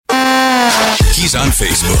He's on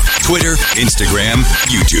Facebook, Twitter, Instagram,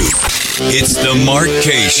 YouTube. It's The Mark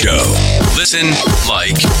Kaye Show. Listen,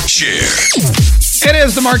 like, share. It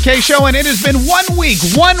is The Mark Kaye Show, and it has been 1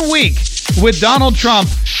 week with Donald Trump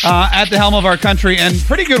at the helm of our country, and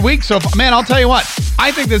pretty good week. So, man, I'll tell you what,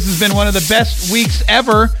 I think this has been one of the best weeks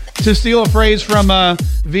ever, to steal a phrase from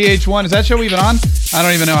VH1. Is that show even on? I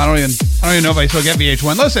don't even know. I don't even know if I still get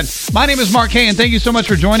VH1. Listen, my name is Mark Kaye, and thank you so much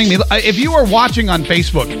for joining me. If you are watching on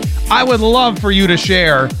Facebook, I would love for you to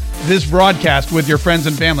share this broadcast with your friends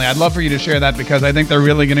and family. I'd love for you to share that because I think they're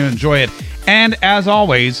really going to enjoy it. And as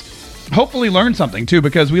always, hopefully learn something too,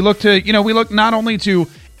 because we look not only to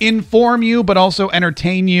inform you, but also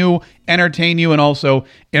entertain you, and also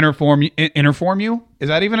inform you. Is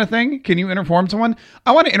that even a thing? Can you inform someone?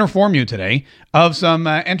 I want to inform you today of some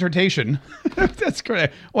entertainment. That's great.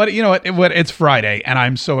 What it's Friday, and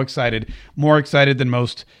I'm so excited, more excited than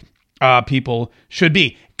most people should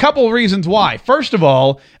be. Couple reasons why. First of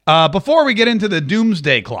all, before we get into the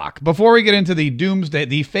Doomsday Clock,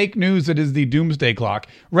 the fake news that is the Doomsday Clock,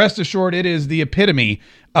 rest assured it is the epitome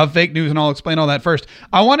of fake news, and I'll explain all that first.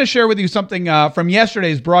 I want to share with you something from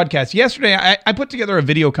yesterday's broadcast. Yesterday, I put together a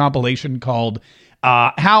video compilation called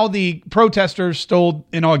How the Protesters Stole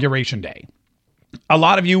Inauguration Day. A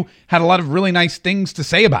lot of you had a lot of really nice things to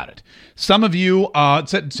say about it. Some of you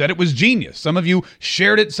said it was genius. Some of you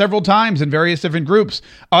shared it several times in various different groups.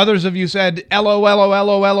 Others of you said LOL.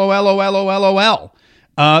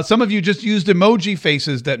 Some of you just used emoji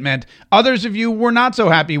faces that meant. Others of you were not so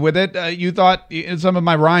happy with it. You thought some of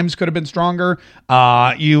my rhymes could have been stronger.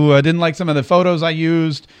 You didn't like some of the photos I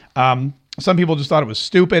used. Some people just thought it was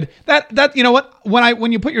stupid. That you know what?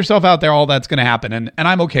 When you put yourself out there, all that's going to happen, and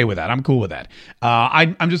I'm okay with that. I'm cool with that.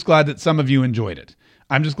 I'm just glad that some of you enjoyed it.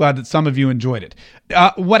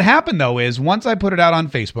 What happened though is once I put it out on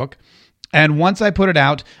Facebook, and once I put it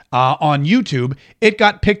out on YouTube, it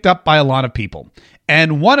got picked up by a lot of people.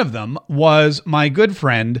 And one of them was my good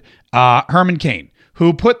friend Herman Cain,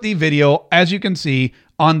 who put the video, as you can see,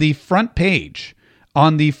 on the front page.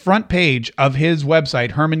 On the front page of his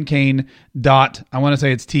website, I want to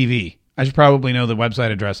say it's TV. I should probably know the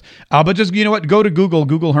website address. But just, you know what? Go to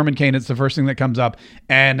Google Herman Cain. It's the first thing that comes up.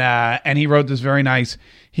 And he wrote this very nice,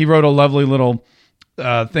 he wrote a lovely little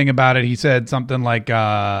thing about it. He said something like,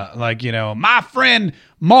 my friend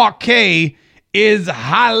Mark Kaye is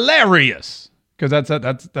hilarious. Because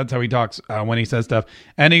that's how he talks when he says stuff.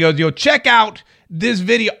 And he goes, check out this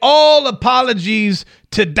video. All apologies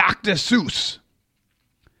to Dr. Seuss.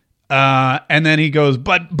 And then he goes,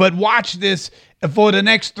 but watch this for the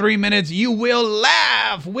next 3 minutes. You will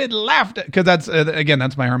laugh with laughter. Because that's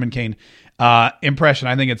my Herman Cain impression.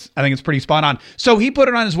 I think it's pretty spot on. So he put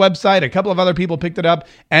it on his website. A couple of other people picked it up,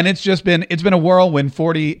 and it's been a whirlwind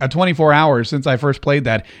 24 hours since I first played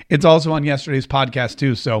that. It's also on yesterday's podcast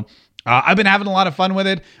too. So I've been having a lot of fun with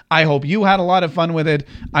it. I hope you had a lot of fun with it.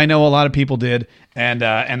 I know a lot of people did. And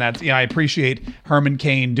that's, I appreciate Herman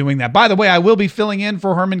Cain doing that. By the way, I will be filling in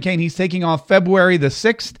for Herman Cain. He's taking off February the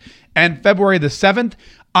 6th and February the 7th.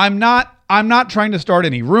 I'm not trying to start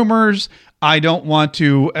any rumors. I don't want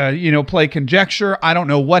to, play conjecture. I don't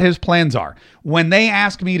know what his plans are. When they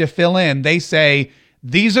ask me to fill in, they say,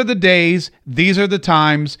 these are the days, these are the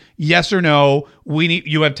times, yes or no.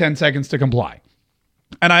 You have 10 seconds to comply.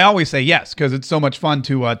 And I always say yes, because it's so much fun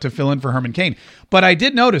to fill in for Herman Cain. But I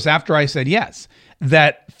did notice after I said yes,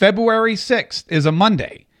 that February 6th is a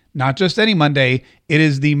Monday. Not just any Monday. It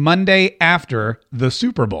is the Monday after the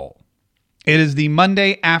Super Bowl. It is the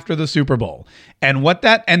Monday after the Super Bowl. And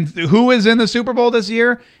who is in the Super Bowl this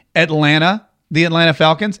year? Atlanta, the Atlanta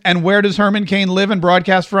Falcons. And where does Herman Cain live and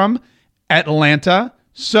broadcast from? Atlanta.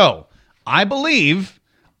 So I believe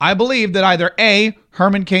that either A,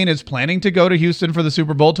 Herman Cain is planning to go to Houston for the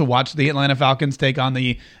Super Bowl to watch the Atlanta Falcons take on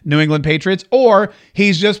the New England Patriots, or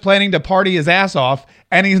he's just planning to party his ass off,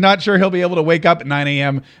 and he's not sure he'll be able to wake up at 9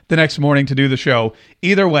 a.m. the next morning to do the show.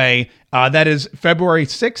 Either way, that is February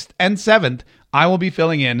 6th and 7th. I will be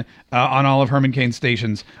filling in on all of Herman Cain's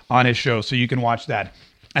stations on his show, so you can watch that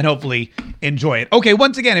and hopefully enjoy it. Okay,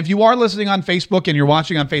 once again, if you are listening on Facebook and you're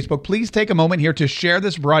watching on Facebook, please take a moment here to share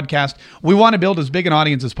this broadcast. We want to build as big an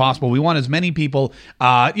audience as possible. We want as many people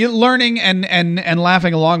learning and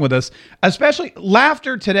laughing along with us. Especially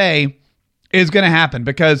laughter today is going to happen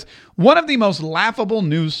because one of the most laughable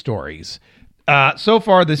news stories so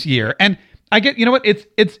far this year, and I get, you know what,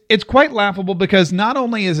 it's quite laughable because not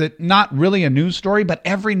only is it not really a news story, but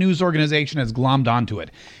every news organization has glommed onto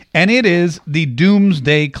it. And it is the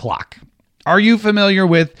Doomsday Clock. Are you familiar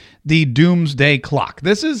with the Doomsday Clock?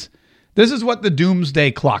 This is what the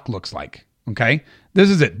Doomsday Clock looks like. Okay. This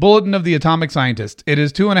is it. Bulletin of the Atomic Scientist. It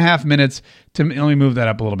is 2.5 minutes to... Let me move that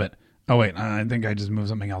up a little bit. Oh, wait. I think I just moved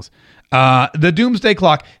something else. The Doomsday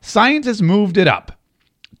Clock. Scientists moved it up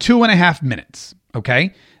 2.5 minutes.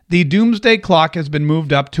 Okay? The Doomsday Clock has been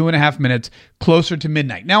moved up 2.5 minutes closer to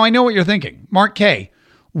midnight. Now, I know what you're thinking. Mark K.,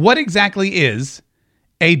 what exactly is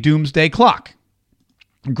a Doomsday Clock?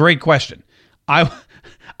 Great question. I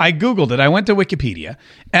Googled it. I went to Wikipedia,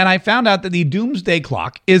 and I found out that the Doomsday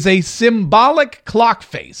Clock is a symbolic clock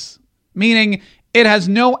face, meaning it has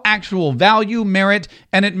no actual value, merit,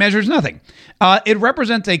 and it measures nothing. It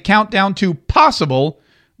represents a countdown to possible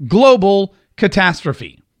global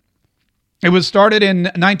catastrophe. It was started in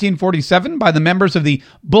 1947 by the members of the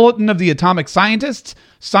Bulletin of the Atomic Scientists,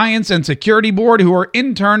 Science and Security Board, who were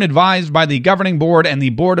in turn advised by the governing board and the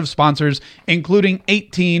board of sponsors, including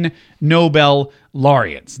 18 Nobel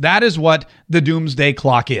laureates. That is what the Doomsday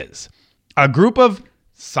Clock is. A group of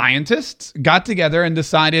scientists got together and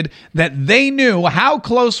decided that they knew how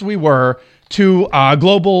close we were to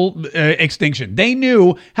global extinction. They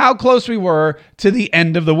knew how close we were to the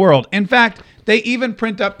end of the world. In fact, they even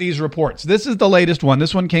print up these reports. This is the latest one.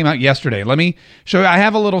 This one came out yesterday. Let me show you. I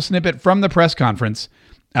have a little snippet from the press conference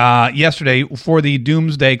yesterday for the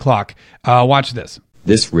Doomsday Clock. Watch this.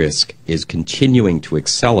 This risk is continuing to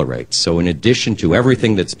accelerate. So in addition to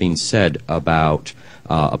everything that's been said about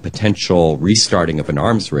a potential restarting of an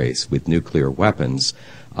arms race with nuclear weapons,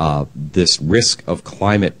 this risk of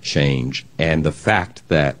climate change and the fact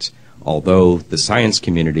that although the science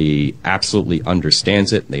community absolutely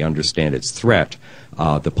understands it, they understand its threat,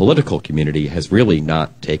 the political community has really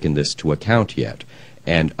not taken this to account yet.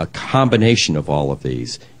 And a combination of all of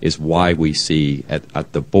these is why we see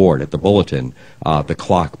at the board, at the bulletin, the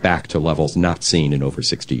clock back to levels not seen in over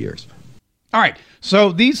 60 years. All right.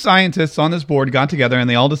 So these scientists on this board got together and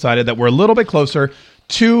they all decided that we're a little bit closer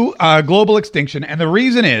to global extinction. And the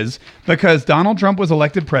reason is because Donald Trump was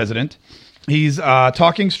elected president. He's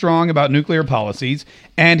talking strong about nuclear policies,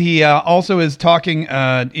 and he also is talking,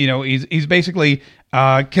 he's basically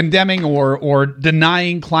condemning or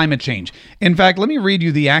denying climate change. In fact, let me read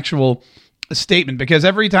you the actual statement, because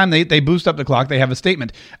every time they boost up the clock, they have a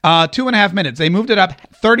statement. 2.5 minutes. They moved it up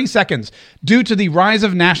 30 seconds. Due to the rise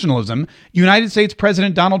of nationalism, United States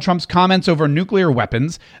President Donald Trump's comments over nuclear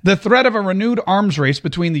weapons, the threat of a renewed arms race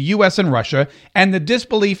between the U.S. and Russia, and the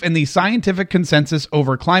disbelief in the scientific consensus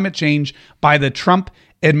over climate change by the Trump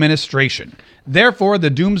administration. Therefore, the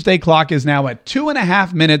Doomsday Clock is now at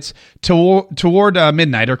 2.5 minutes toward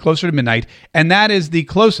midnight, or closer to midnight, and that is the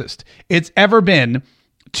closest it's ever been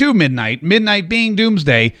to midnight being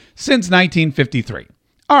doomsday, since 1953.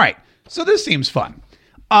 All right, so this seems fun.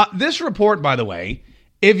 This report, by the way,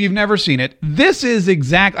 if you've never seen it, this is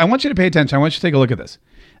I want you to pay attention. I want you to take a look at this.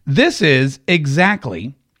 This is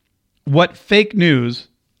exactly what fake news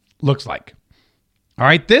looks like. All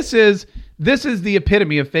right, this is the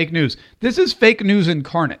epitome of fake news. This is fake news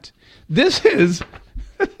incarnate. This is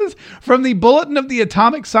from the Bulletin of the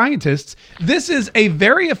Atomic Scientists. This is a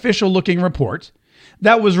very official looking report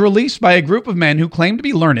that was released by a group of men who claim to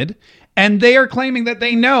be learned, and they are claiming that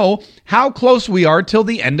they know how close we are till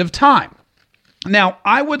the end of time. Now,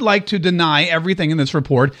 I would like to deny everything in this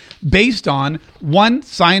report based on one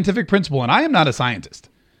scientific principle, and I am not a scientist.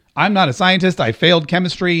 I'm not a scientist. I failed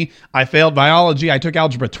chemistry. I failed biology. I took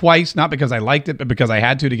algebra twice, not because I liked it, but because I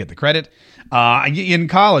had to get the credit. In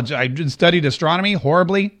college, I studied astronomy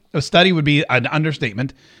horribly. A study would be an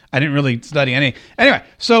understatement. I didn't really study any. Anyway,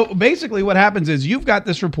 so basically what happens is you've got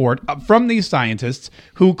this report from these scientists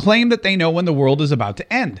who claim that they know when the world is about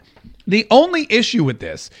to end. The only issue with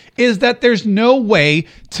this is that there's no way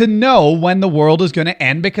to know when the world is going to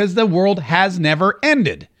end because the world has never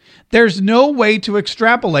ended. There's no way to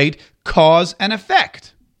extrapolate cause and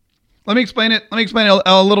effect. Let me explain it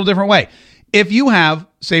a little different way. If you have,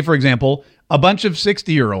 say, for example, a bunch of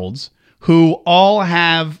 60-year-olds who all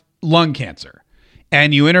have lung cancer,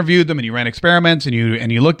 and you interviewed them and you ran experiments and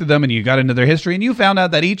you looked at them and you got into their history, and you found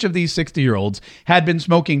out that each of these 60-year-olds had been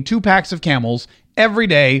smoking 2 packs of Camels every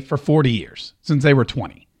day for 40 years since they were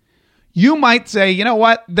 20. You might say, you know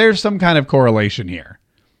what? There's some kind of correlation here.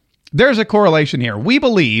 There's a correlation here. We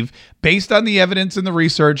believe, based on the evidence and the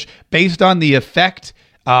research, based on the effect,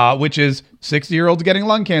 which is 60-year-olds getting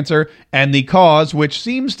lung cancer, and the cause, which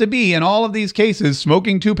seems to be, in all of these cases,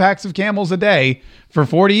 smoking 2 packs of Camels a day for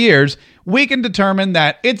 40 years, we can determine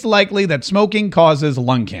that it's likely that smoking causes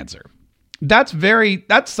lung cancer. That's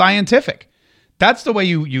scientific. That's the way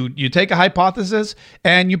you take a hypothesis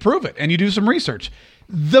and you prove it and you do some research.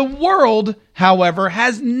 The world, however,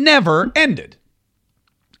 has never ended.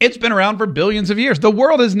 It's been around for billions of years. The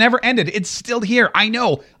world has never ended. It's still here. I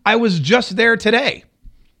know. I was just there today.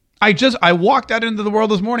 I walked out into the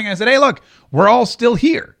world this morning and I said, hey, look, we're all still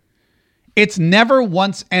here. It's never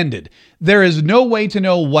once ended. There is no way to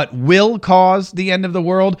know what will cause the end of the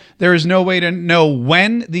world. There is no way to know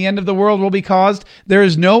when the end of the world will be caused. There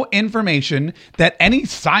is no information that any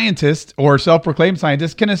scientist or self-proclaimed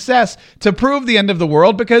scientist can assess to prove the end of the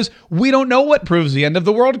world, because we don't know what proves the end of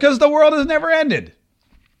the world, because the world has never ended.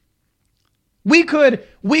 We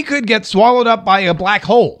could get swallowed up by a black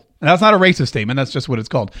hole. And that's not a racist statement. That's just what it's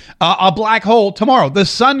called. A black hole tomorrow. The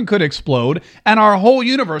sun could explode and our whole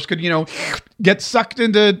universe could, get sucked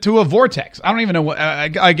into a vortex. I don't even know what,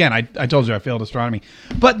 again, I told you I failed astronomy.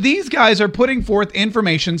 But these guys are putting forth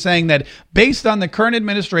information saying that based on the current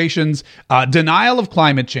administration's denial of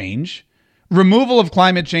climate change, removal of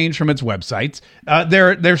climate change from its websites,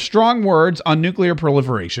 their strong words on nuclear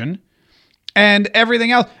proliferation, and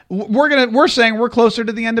everything else, we're saying we're closer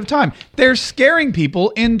to the end of time. They're scaring people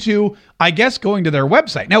into, I guess, going to their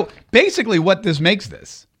website. Now, basically what this makes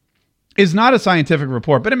this is not a scientific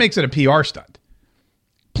report, but it makes it a PR stunt.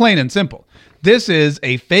 Plain and simple. This is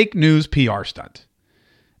a fake news PR stunt.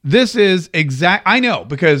 This is I know,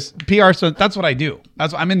 because PR stunt, that's what I do.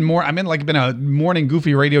 I've been a morning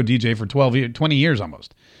goofy radio DJ for 20 years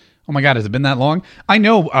almost. Oh my God, has it been that long? I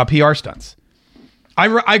know PR stunts.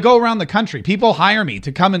 I go around the country. People hire me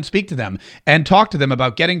to come and speak to them and talk to them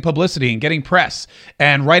about getting publicity and getting press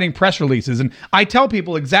and writing press releases. And I tell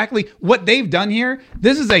people exactly what they've done here.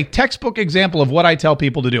 This is a textbook example of what I tell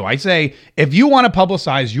people to do. I say, if you want to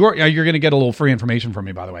publicize you're going to get a little free information from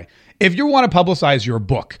me, by the way. If you want to publicize your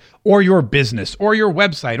book or your business or your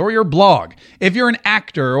website or your blog, if you're an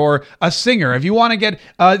actor or a singer, if you want to get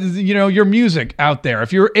your music out there,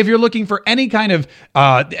 if you're looking for any kind of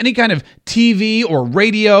TV or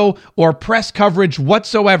radio or press coverage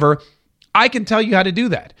whatsoever, I can tell you how to do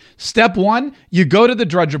that. Step one, you go to the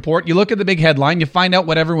Drudge Report, you look at the big headline, you find out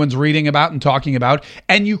what everyone's reading about and talking about,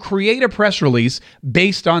 and you create a press release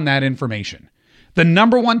based on that information. The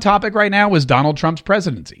number one topic right now is Donald Trump's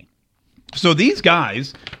presidency. So these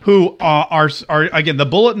guys who are again, the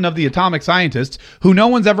Bulletin of the atomic scientists, who no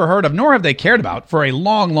one's ever heard of, nor have they cared about for a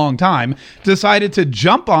long, long time, decided to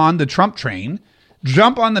jump on the Trump train,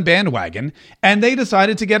 jump on the bandwagon, and they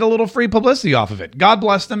decided to get a little free publicity off of it. God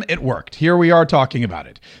bless them. It worked. Here we are talking about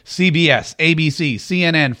it. CBS, ABC,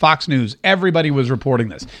 CNN, Fox News, everybody was reporting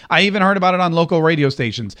this. I even heard about it on local radio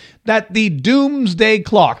stations, that the Doomsday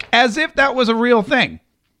Clock, as if that was a real thing.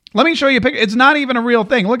 Let me show you a picture. It's not even a real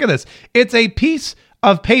thing. Look at this. It's a piece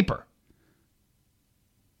of paper.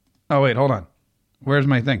 Oh, wait, hold on. Where's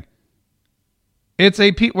my thing? It's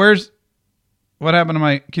a piece. What happened to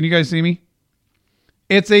my, can you guys see me?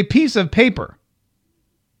 It's a piece of paper.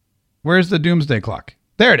 Where's the Doomsday Clock?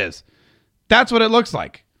 There it is. That's what it looks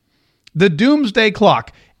like. The Doomsday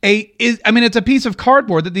Clock it's a piece of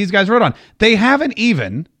cardboard that these guys wrote on. They haven't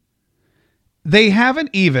even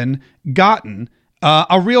gotten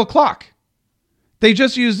a real clock. They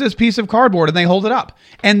just use this piece of cardboard and they hold it up.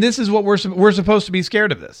 And this is what we're supposed to be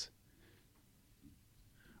scared of this.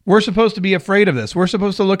 We're supposed to be afraid of this. We're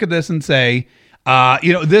supposed to look at this and say,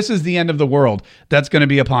 this is the end of the world that's going to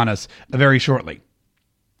be upon us very shortly.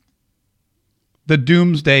 The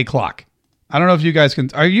Doomsday Clock. I don't know if you guys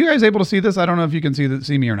can. Are you guys able to see this? I don't know if you can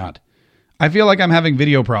see me or not. I feel like I'm having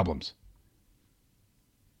video problems.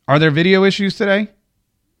 Are there video issues today?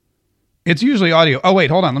 It's usually audio. Oh,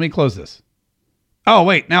 wait, hold on. Let me close this. Oh,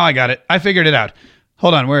 wait, now I got it. I figured it out.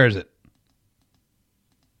 Hold on, where is it?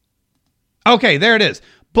 Okay, there it is.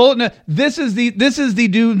 Bulletin. This is the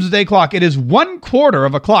Doomsday Clock. It is 1/4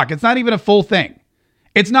 of a clock. It's not even a full thing.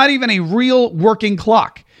 It's not even a real working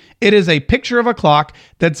clock. It is a picture of a clock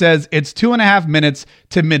that says it's 2.5 minutes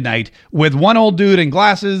to midnight, with one old dude in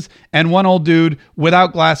glasses and one old dude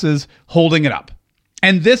without glasses holding it up.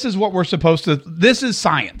 And this is what we're supposed to. This is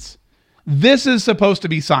science. This is supposed to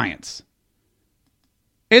be science.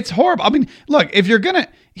 It's horrible. I mean, look,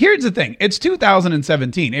 here's the thing. It's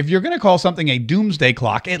 2017. If you're going to call something a doomsday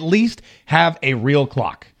clock, at least have a real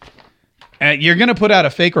clock. You're going to put out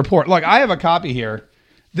a fake report. Look, I have a copy here.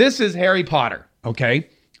 This is Harry Potter, okay?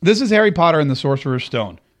 This is Harry Potter and the Sorcerer's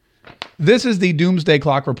Stone. This is the Doomsday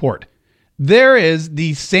Clock report. There is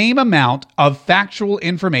the same amount of factual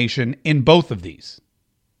information in both of these.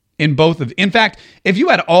 In fact, if you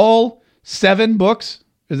had all 7 books,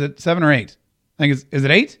 is it 7 or 8? I think is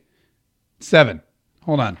it 8? 7.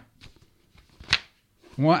 Hold on.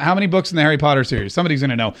 How many books in the Harry Potter series? Somebody's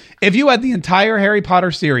going to know. If you had the entire Harry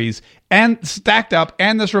Potter series and stacked up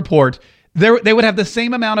and this report, they would have the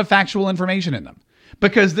same amount of factual information in them.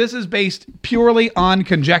 because this is based purely on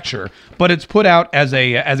conjecture, but it's put out as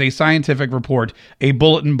a scientific report, a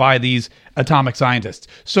bulletin by these atomic scientists.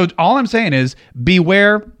 So all I'm saying is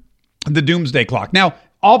beware the doomsday clock. Now,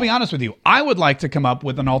 I'll be honest with you. I would like to come up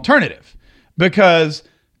with an alternative because,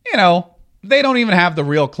 they don't even have the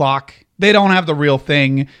real clock. They don't have the real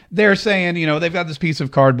thing. They're saying, they've got this piece of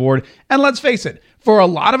cardboard. And let's face it, for a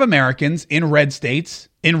lot of Americans in red states,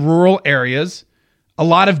 in rural areas, a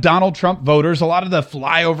lot of Donald Trump voters, a lot of the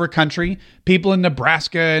flyover country, people in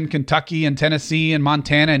Nebraska and Kentucky and Tennessee and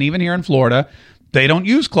Montana and even here in Florida, they don't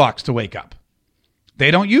use clocks to wake up. They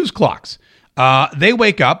don't use clocks. They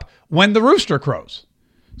wake up when the rooster crows.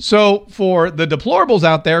 So for the deplorables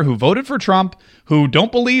out there who voted for Trump, who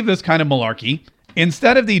don't believe this kind of malarkey,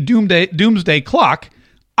 instead of the doomsday clock,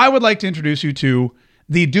 I would like to introduce you to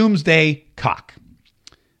the doomsday cock.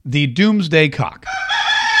 The doomsday cock.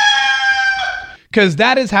 Because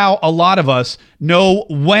that is how a lot of us know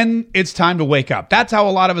when it's time to wake up. That's how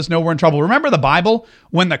a lot of us know we're in trouble. Remember the Bible?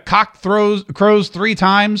 When the cock crows 3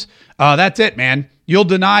 times, that's it, man. You'll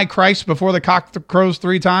deny Christ before the cock crows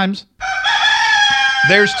 3 times.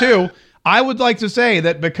 There's 2. I would like to say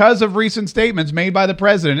that because of recent statements made by the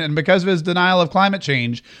president and because of his denial of climate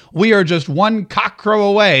change, we are just one cock crow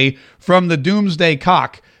away from the doomsday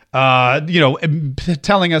cock,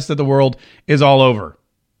 telling us that the world is all over.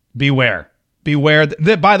 Beware. Beware.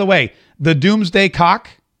 By the way, the doomsday cock,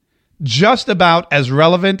 just about as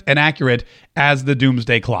relevant and accurate as the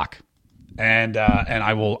doomsday clock. And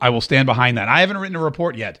I will stand behind that. I haven't written a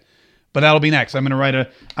report yet, but that'll be next. I'm going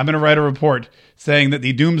to write a report saying that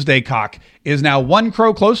the doomsday cock is now one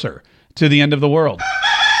crow closer to the end of the world.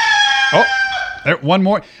 Oh, there, one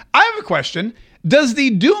more. I have a question. Does the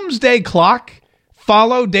doomsday clock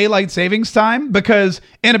follow daylight savings time? Because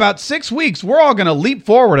in about 6 weeks, we're all going to leap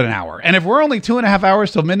forward an hour. And if we're only 2.5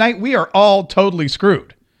 hours till midnight, we are all totally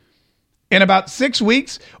screwed. In about 6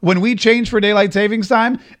 weeks, when we change for daylight savings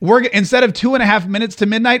time, we're instead of 2.5 minutes to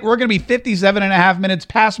midnight, we're going to be 57.5 minutes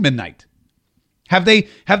past midnight. Have they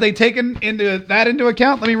taken into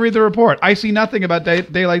account? Let me read the report. I see nothing about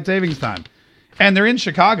daylight savings time. And they're in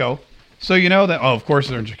Chicago. So you know that, of course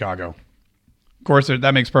they're in Chicago. Of course,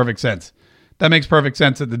 that makes perfect sense. That makes perfect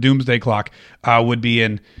sense that the doomsday clock would be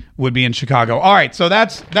in Chicago. All right, so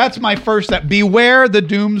that's my first step. Beware the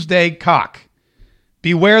doomsday cock.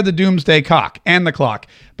 Beware the doomsday cock and the clock,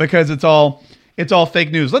 because it's all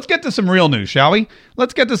fake news. Let's get to some real news, shall we?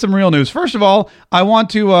 Let's get to some real news. First of all, I want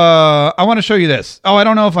to show you this. Oh, I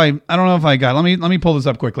don't know if I got it. Let me pull this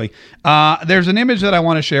up quickly. There's an image that I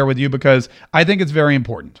want to share with you because I think it's very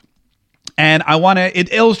important. And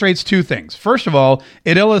it illustrates 2 things. First of all,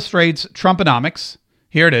 it illustrates Trumponomics.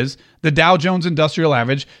 Here it is. The Dow Jones Industrial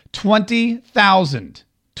Average, 20,000.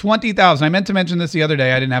 20,000. I meant to mention this the other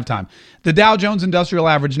day. I didn't have time. The Dow Jones Industrial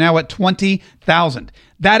Average now at 20,000.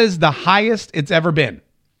 That is the highest it's ever been.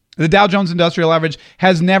 The Dow Jones Industrial Average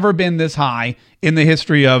has never been this high in the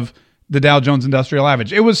history of the Dow Jones Industrial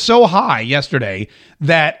Average. It was so high yesterday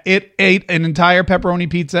that it ate an entire pepperoni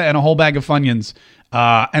pizza and a whole bag of Funyuns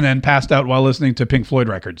and then passed out while listening to Pink Floyd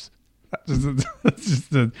records. It's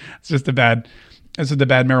just a bad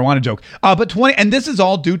marijuana joke. But 20, and this is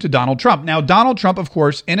all due to Donald Trump. Now, Donald Trump, of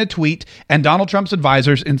course, in a tweet, and Donald Trump's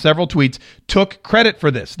advisors in several tweets took credit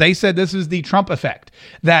for this. They said this is the Trump effect,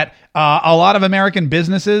 that a lot of American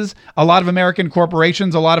businesses, a lot of American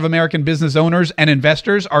corporations, a lot of American business owners and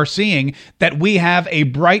investors are seeing that we have a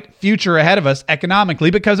bright future ahead of us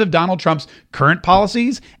economically because of Donald Trump's current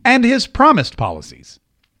policies and his promised policies.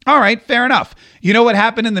 All right, fair enough. You know what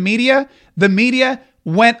happened in the media? The media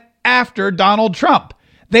went after Donald Trump.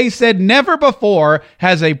 They said never before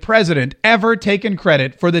has a president ever taken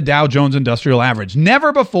credit for the Dow Jones Industrial Average.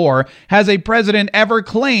 Never before has a president ever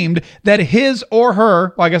claimed that his or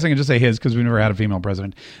her, well, I guess I can just say his because we've never had a female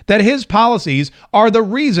president, that his policies are the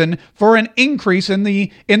reason for an increase in the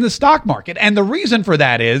stock market. And the reason for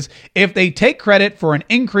that is if they take credit for an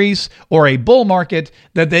increase or a bull market,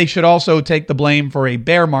 that they should also take the blame for a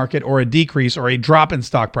bear market or a decrease or a drop in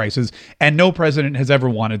stock prices. And no president has ever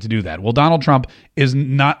wanted to do that. Well, Donald Trump is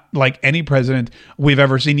not like any president we've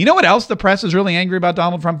ever seen. You know what else the press is really angry about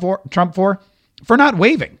Donald Trump for? For not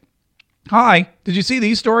waving. Hi, did you see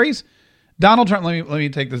these stories? Donald Trump, let me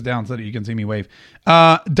take this down so that you can see me wave.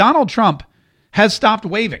 Donald Trump has stopped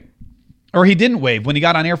waving. Or he didn't wave when he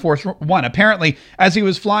got on Air Force One. Apparently, as he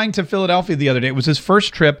was flying to Philadelphia the other day, it was his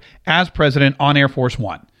first trip as president on Air Force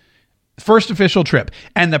One. First official trip,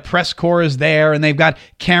 and the press corps is there, and they've got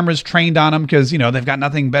cameras trained on him because, they've got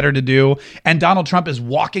nothing better to do. And Donald Trump is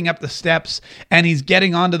walking up the steps, and he's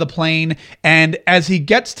getting onto the plane. And as he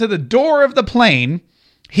gets to the door of the plane,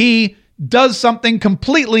 he does something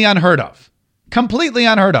completely unheard of. Completely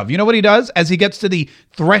unheard of. You know what he does as he gets to the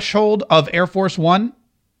threshold of Air Force One?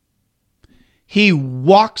 He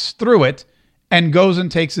walks through it and goes and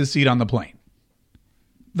takes his seat on the plane.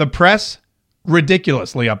 The press,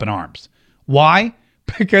 ridiculously up in arms. Why?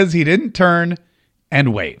 Because he didn't turn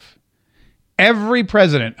and wave. Every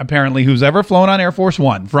president, apparently, who's ever flown on Air Force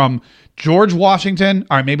One, from George Washington,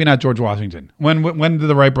 all right, maybe not George Washington. When did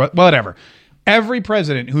the right, whatever. Every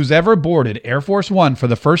president who's ever boarded Air Force One for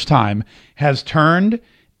the first time has turned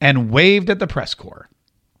and waved at the press corps.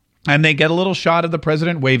 And they get a little shot of the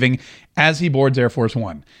president waving as he boards Air Force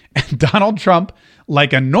One. And Donald Trump,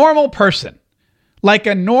 like a normal person,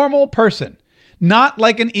 not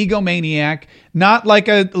like an egomaniac, not like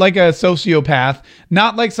a sociopath,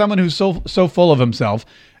 not like someone who's so full of himself,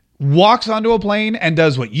 walks onto a plane and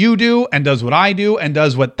does what you do and does what I do and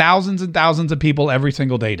does what thousands and thousands of people every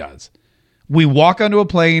single day does. We walk onto a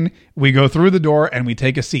plane, we go through the door, and we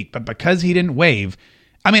take a seat. But because he didn't wave,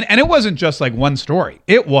 and it wasn't just like one story.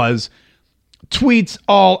 It was tweets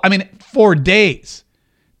for days.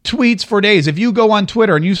 Tweets for days. If you go on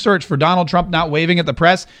Twitter and you search for Donald Trump not waving at the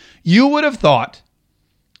press, you would have thought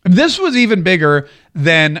this was even bigger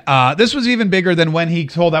than when he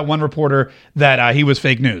told that one reporter that he was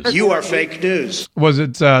fake news. You are fake news. Was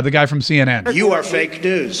it the guy from CNN? You are fake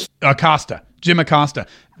news. Jim Acosta.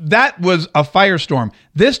 That was a firestorm.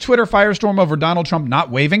 This Twitter firestorm over Donald Trump not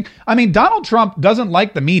waving. Donald Trump doesn't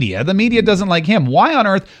like the media. The media doesn't like him. Why on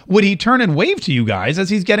earth would he turn and wave to you guys as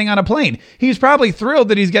he's getting on a plane? He's probably thrilled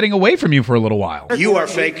that he's getting away from you for a little while. You are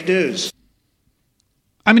fake news.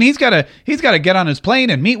 He's got to get on his plane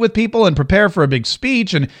and meet with people and prepare for a big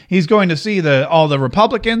speech, and he's going to see all the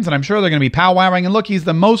Republicans, and I'm sure they're going to be powwowing. And look, he's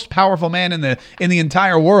the most powerful man in the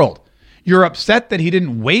entire world. You're upset that he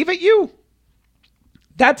didn't wave at you?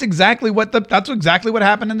 That's exactly what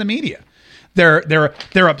happened in the media.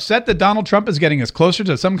 They're upset that Donald Trump is getting us closer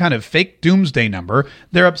to some kind of fake doomsday number.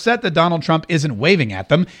 They're upset that Donald Trump isn't waving at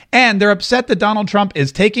them. And they're upset that Donald Trump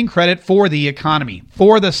is taking credit for the economy,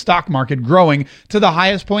 for the stock market growing to the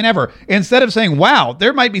highest point ever. Instead of saying, wow,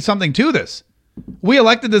 there might be something to this. We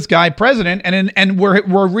elected this guy president and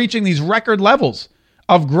we're reaching these record levels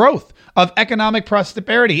of growth, of economic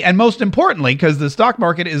prosperity. And most importantly, because the stock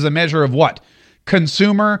market is a measure of what?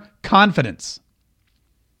 Consumer confidence.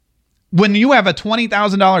 When you have a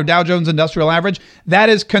 $20,000 Dow Jones Industrial Average, that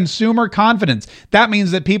is consumer confidence. That means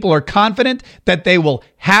that people are confident that they will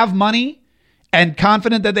have money and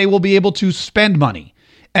confident that they will be able to spend money.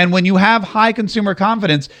 And when you have high consumer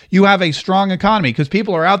confidence, you have a strong economy because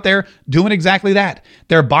people are out there doing exactly that.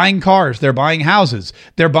 They're buying cars. They're buying houses.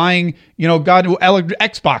 They're buying,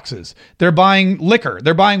 Xboxes. They're buying liquor.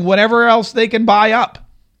 They're buying whatever else they can buy up.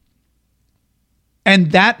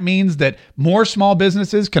 And that means that more small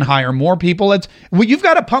businesses can hire more people. You've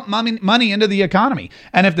got to pump money into the economy.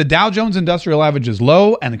 And if the Dow Jones Industrial Average is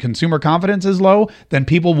low and the consumer confidence is low, then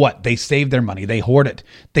people They save their money. They hoard it.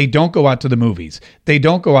 They don't go out to the movies. They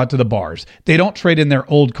don't go out to the bars. They don't trade in their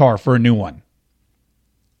old car for a new one.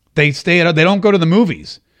 They don't go to the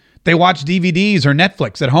movies. They watch DVDs or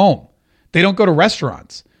Netflix at home. They don't go to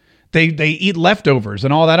restaurants. They eat leftovers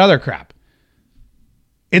and all that other crap.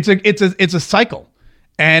 It's a cycle.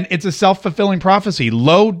 And it's a self-fulfilling prophecy.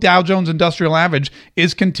 Low Dow Jones Industrial Average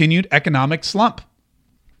is continued economic slump.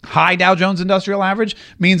 High Dow Jones Industrial Average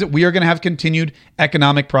means that we are going to have continued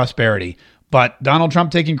economic prosperity. But Donald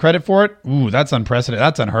Trump taking credit for it, that's unprecedented.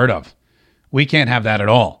 That's unheard of. We can't have that at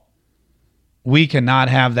all. We cannot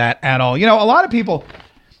have that at all. A lot of people,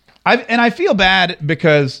 I feel bad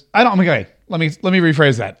because let me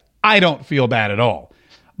rephrase that. I don't feel bad at all.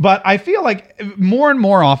 But I feel like more and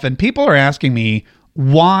more often people are asking me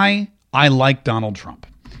why I like Donald Trump.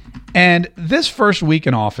 And this first week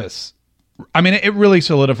in office, it really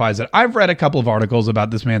solidifies it. I've read a couple of articles about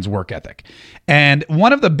this man's work ethic. And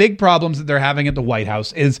one of the big problems that they're having at the White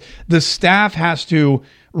House is the staff has to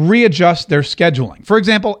readjust their scheduling. For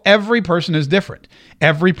example, every person is different.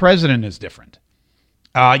 Every president is different.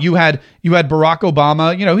 You had Barack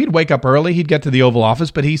Obama, he'd wake up early, he'd get to the Oval Office,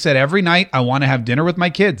 but he said every night I want to have dinner with my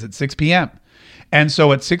kids at 6 p.m. And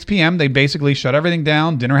so at 6 p.m., they basically shut everything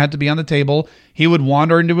down. Dinner had to be on the table. He would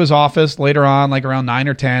wander into his office later on, like around 9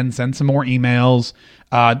 or 10, send some more emails,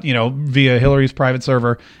 via Hillary's private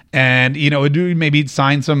server. And, maybe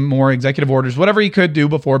sign some more executive orders, whatever he could do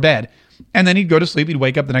before bed. And then he'd go to sleep. He'd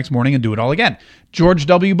wake up the next morning and do it all again. George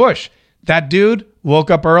W. Bush, that dude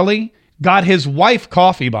woke up early, got his wife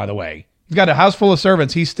coffee, by the way. He's got a house full of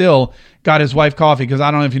servants. He still got his wife coffee because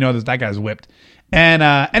I don't know if you know this, that guy's whipped. And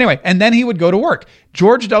anyway, and then he would go to work.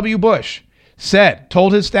 George W. Bush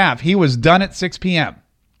told his staff he was done at 6 p.m.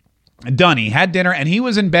 Done. He had dinner and he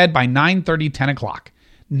was in bed by 9:30, 10 o'clock.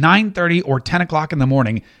 9:30 or 10 o'clock in the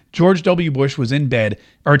morning, George W. Bush was in bed,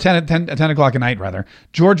 or 10 o'clock at night, rather.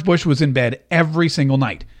 George Bush was in bed every single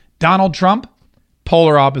night. Donald Trump,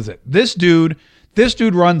 polar opposite. This dude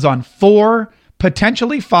runs on 4,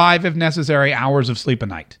 potentially 5, if necessary, hours of sleep a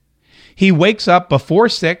night. He wakes up before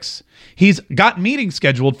 6. He's got meetings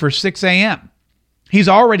scheduled for 6 a.m. He's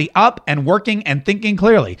already up and working and thinking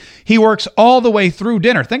clearly. He works all the way through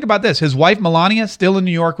dinner. Think about this. His wife, Melania, still in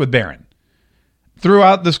New York with Barron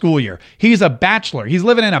throughout the school year. He's a bachelor. He's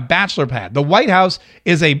living in a bachelor pad. The White House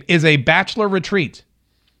is a bachelor retreat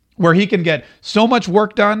where he can get so much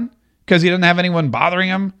work done because he doesn't have anyone bothering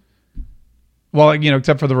him. Well,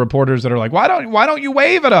 except for the reporters that are like, why don't you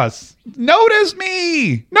wave at us? Notice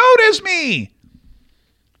me. Notice me.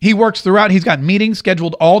 He works throughout. He's got meetings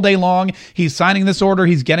scheduled all day long. He's signing this order.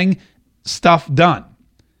 He's getting stuff done.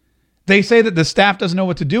 They say that the staff doesn't know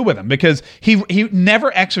what to do with him because he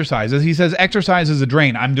never exercises. He says exercise is a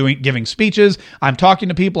drain. I'm giving speeches. I'm talking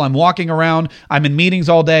to people. I'm walking around. I'm in meetings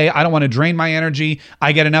all day. I don't want to drain my energy.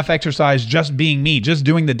 I get enough exercise just being me, just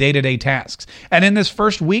doing the day-to-day tasks. And in this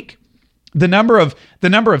first week, the number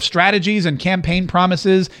of strategies and campaign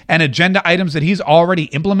promises and agenda items that he's already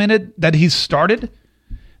implemented, that he's started,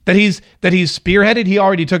 that he's spearheaded. He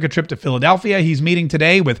already took a trip to Philadelphia. He's meeting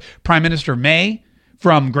today with Prime Minister May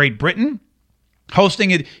from Great Britain, hosting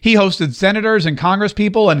it. He hosted senators and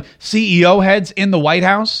congresspeople and CEO heads in the White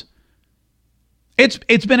House.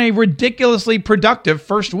 It's been a ridiculously productive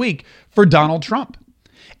first week for Donald Trump.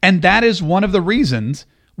 And that is one of the reasons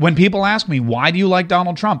when people ask me, why do you like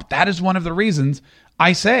Donald Trump? That is one of the reasons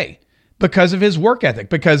I say, because of his work ethic,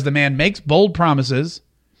 because the man makes bold promises,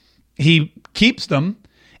 he keeps them,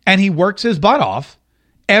 and he works his butt off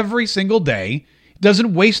every single day,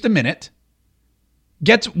 doesn't waste a minute,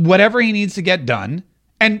 gets whatever he needs to get done.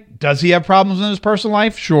 And does he have problems in his personal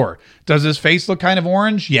life? Sure. Does his face look kind of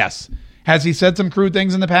orange? Yes. Has he said some crude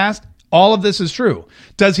things in the past? All of this is true.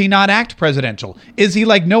 Does he not act presidential? Is he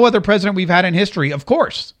like no other president we've had in history? Of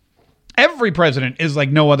course. Every president is like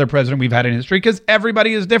no other president we've had in history because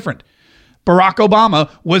everybody is different. Barack Obama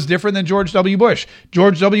was different than George W. Bush.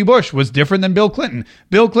 George W. Bush was different than Bill Clinton.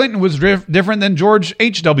 Bill Clinton was different than George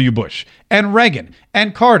H.W. Bush and Reagan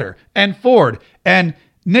and Carter and Ford and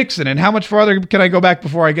Nixon. And how much farther can I go back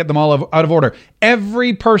before I get them all out of order?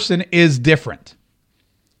 Every person is different,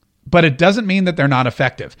 but it doesn't mean that they're not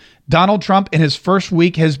effective. Donald Trump in his first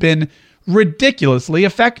week has been ridiculously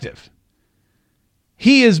effective.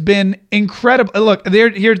 He has been incredible. Look,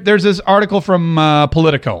 there's this article from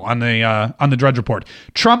Politico on the Drudge Report.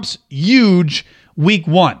 Trump's huge week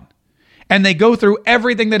 1. And they go through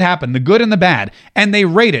everything that happened, the good and the bad, and they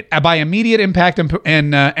rate it by immediate impact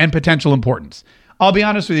and potential importance. I'll be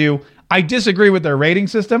honest with you, I disagree with their rating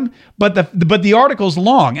system, but the article's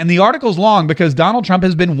long, and the article's long because Donald Trump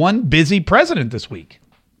has been one busy president this week.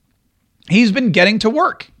 He's been getting to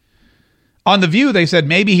work. On The View, they said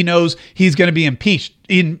maybe he knows he's going to be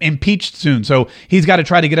impeached soon, so he's got to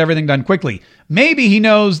try to get everything done quickly. Maybe he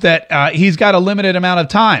knows that he's got a limited amount of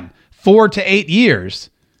time, 4 to 8 years,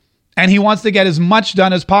 and he wants to get as much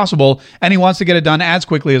done as possible, and he wants to get it done as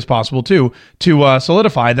quickly as possible, too, to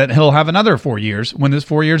solidify that he'll have another 4 years when this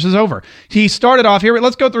 4 years is over. He started off here.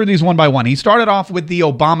 Let's go through these one by one. He started off with the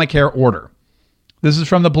Obamacare order. This is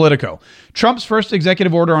from the Politico. Trump's first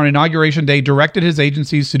executive order on Inauguration Day directed his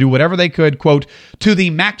agencies to do whatever they could, quote, to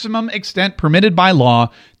the maximum extent permitted by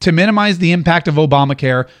law to minimize the impact of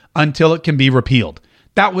Obamacare until it can be repealed.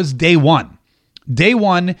 That was day 1. Day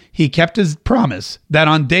 1, he kept his promise that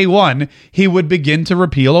on day 1, he would begin to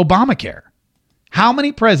repeal Obamacare. How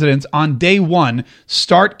many presidents on day 1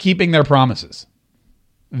 start keeping their promises?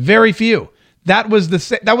 Very few. That was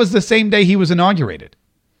the same day he was inaugurated.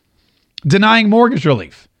 Denying mortgage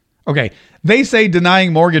relief. Okay, they say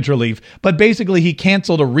denying mortgage relief, but basically he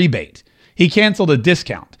canceled a rebate. He canceled a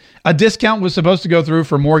discount. A discount was supposed to go through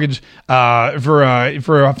for mortgage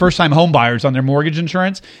for first-time home buyers on their mortgage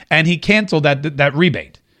insurance, and he canceled that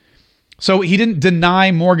rebate. So he didn't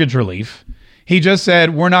deny mortgage relief. He just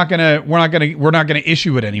said we're not gonna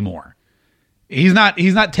issue it anymore. He's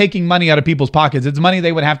not taking money out of people's pockets. It's money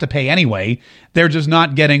they would have to pay anyway. They're just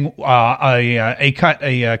not getting a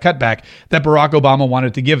cutback that Barack Obama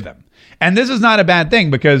wanted to give them. And this is not a bad thing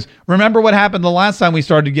because remember what happened the last time we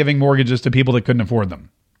started giving mortgages to people that couldn't afford them.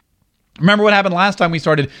 Remember what happened last time we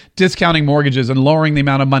started discounting mortgages and lowering the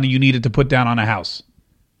amount of money you needed to put down on a house.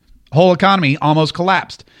 Whole economy almost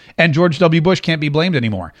collapsed, and George W. Bush can't be blamed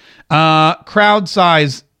anymore. Crowd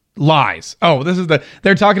size lies. Oh,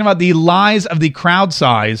 they're talking about the lies of the crowd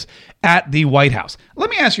size at the White House. Let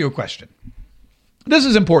me ask you a question. This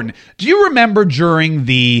is important. Do you remember during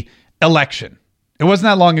the election? It wasn't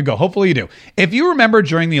that long ago. Hopefully you do. If you remember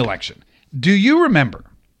during the election, do you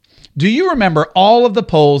remember all of the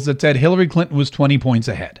polls that said Hillary Clinton was 20 points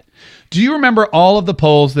ahead? Do you remember all of the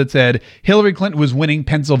polls that said Hillary Clinton was winning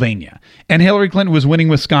Pennsylvania, and Hillary Clinton was winning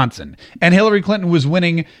Wisconsin, and Hillary Clinton was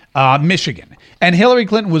winning Michigan, and Hillary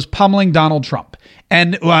Clinton was pummeling Donald Trump,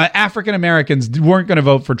 and African Americans weren't going to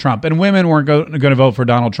vote for Trump, and women weren't going to vote for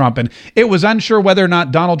Donald Trump, and it was unsure whether or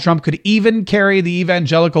not Donald Trump could even carry the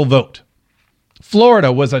evangelical vote?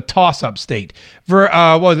 Florida was a toss-up state.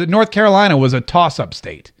 North Carolina was a toss-up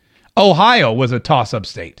state. Ohio was a toss-up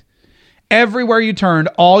state. Everywhere you turned,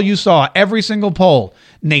 all you saw, every single poll,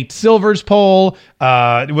 Nate Silver's poll,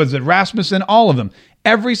 was it Rasmussen, all of them,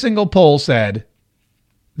 every single poll said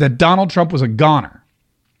that Donald Trump was a goner.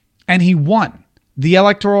 And he won the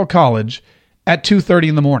Electoral College at 2:30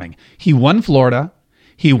 in the morning. He won Florida,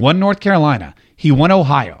 he won North Carolina, he won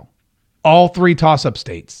Ohio, all three toss-up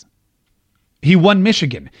states. He won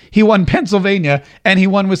Michigan, he won Pennsylvania, and he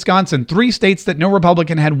won Wisconsin, three states that no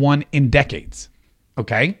Republican had won in decades.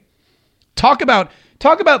 Okay? Talk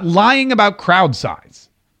about lying about crowd size.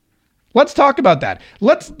 Let's talk about that.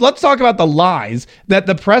 Let's talk about the lies that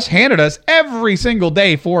the press handed us every single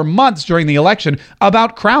day for months during the election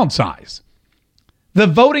about crowd size.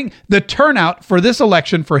 The turnout for this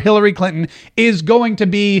election for Hillary Clinton is going to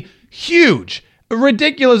be huge.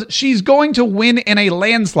 Ridiculous. She's going to win in a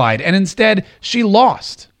landslide, and instead she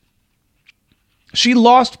lost. She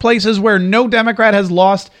lost places where no Democrat has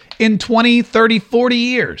lost in 20, 30, 40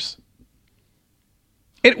 years.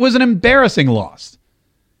 It was an embarrassing loss.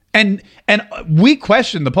 And we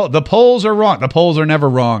question the poll. The polls are wrong. The polls are never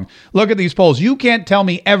wrong. Look at these polls. You can't tell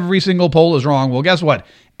me every single poll is wrong. Well, guess what?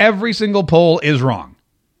 Every single poll is wrong.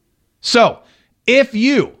 So if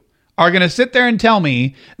you are going to sit there and tell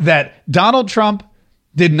me that Donald Trump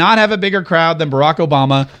did not have a bigger crowd than Barack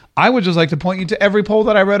Obama, I would just like to point you to every poll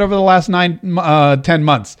that I read over the last 10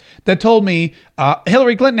 months that told me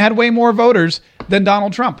Hillary Clinton had way more voters than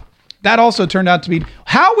Donald Trump. That also turned out to be,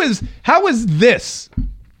 how is this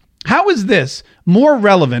more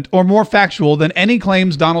relevant or more factual than any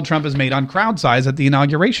claims Donald Trump has made on crowd size at the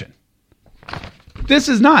inauguration? This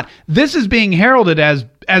is not. This is being heralded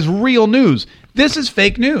as real news. This is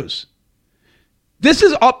fake news. This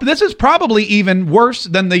is probably even worse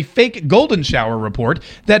than the fake golden shower report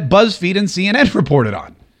that BuzzFeed and CNN reported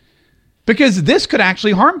on. Because this could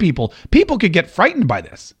actually harm people. People could get frightened by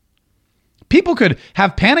this. People could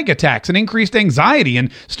have panic attacks and increased anxiety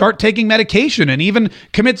and start taking medication and even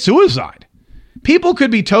commit suicide. People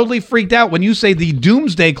could be totally freaked out when you say the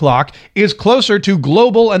Doomsday Clock is closer to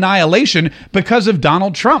global annihilation because of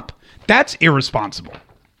Donald Trump. That's irresponsible.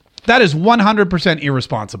 That is 100%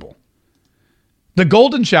 irresponsible. The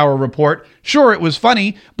Golden Shower report, sure, it was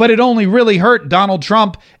funny, but it only really hurt Donald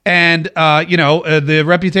Trump and, the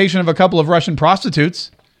reputation of a couple of Russian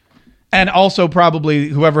prostitutes. And also probably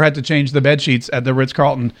whoever had to change the bed sheets at the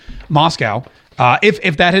Ritz-Carlton Moscow,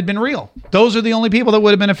 if that had been real. Those are the only people that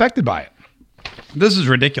would have been affected by it. This is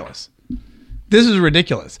ridiculous. This is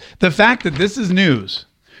ridiculous. The fact that this is news,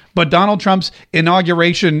 but Donald Trump's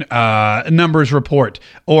inauguration numbers report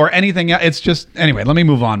or anything else, it's just, anyway, let me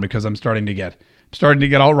move on because I'm starting to get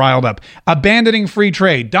all riled up. Abandoning free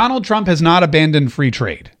trade. Donald Trump has not abandoned free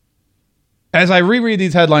trade. As I reread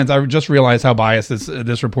these headlines, I just realized how biased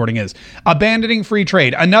this reporting is. Abandoning free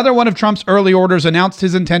trade. Another one of Trump's early orders announced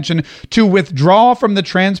his intention to withdraw from the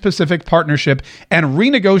Trans-Pacific Partnership and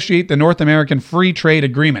renegotiate the North American Free Trade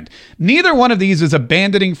Agreement. Neither one of these is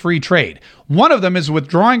abandoning free trade. One of them is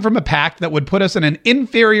withdrawing from a pact that would put us in an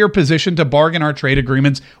inferior position to bargain our trade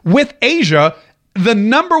agreements with Asia, the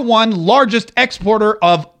number one largest exporter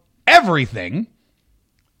of everything.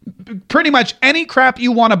 Pretty much any crap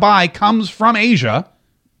you want to buy comes from Asia,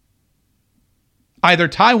 either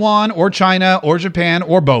Taiwan or China or Japan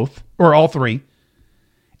or both or all three.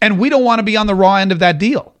 And we don't want to be on the raw end of that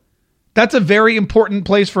deal. That's a very important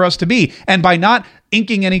place for us to be. And by not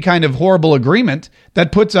inking any kind of horrible agreement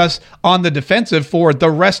that puts us on the defensive for the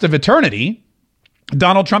rest of eternity,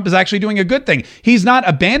 Donald Trump is actually doing a good thing. He's not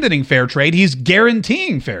abandoning fair trade. He's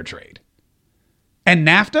guaranteeing fair trade. And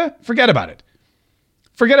NAFTA, forget about it.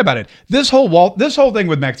 Forget about it. This whole thing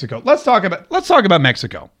with Mexico. Let's talk about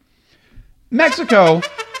Mexico. Mexico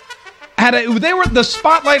the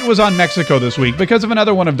spotlight was on Mexico this week because of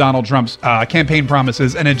another one of Donald Trump's campaign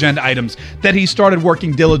promises and agenda items that he started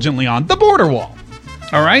working diligently on, the border wall.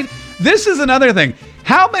 All right? This is another thing.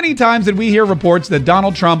 How many times did we hear reports that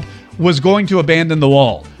Donald Trump was going to abandon the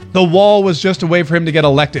wall? The wall was just a way for him to get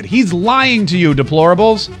elected. He's lying to you,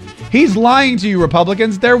 deplorables. He's lying to you,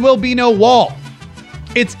 Republicans. There will be no wall.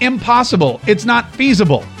 It's impossible. It's not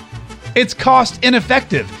feasible. It's cost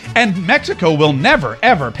ineffective. And Mexico will never,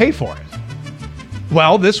 ever pay for it.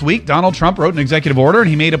 Well, this week, Donald Trump wrote an executive order and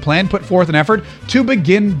he made a plan, put forth an effort to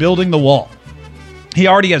begin building the wall. He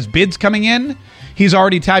already has bids coming in. He's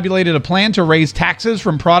already tabulated a plan to raise taxes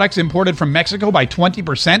from products imported from Mexico by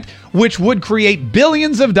 20%, which would create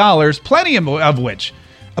billions of dollars, plenty enough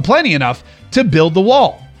to build the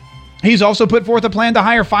wall. He's also put forth a plan to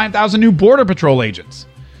hire 5,000 new Border Patrol agents.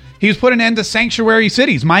 He's put an end to sanctuary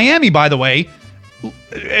cities. Miami, by the way,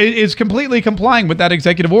 is completely complying with that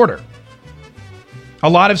executive order. A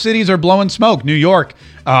lot of cities are blowing smoke. New York,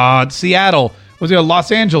 Seattle,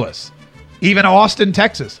 Los Angeles, even Austin,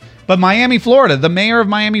 Texas. But Miami, Florida, the mayor of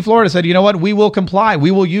Miami, Florida said, you know what? We will comply. We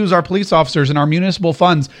will use our police officers and our municipal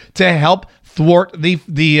funds to help thwart the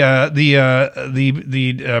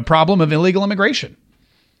problem of illegal immigration.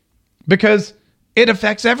 Because it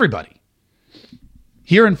affects everybody.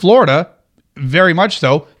 Here in Florida, very much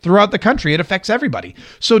so. Throughout the country, it affects everybody.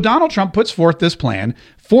 So Donald Trump puts forth this plan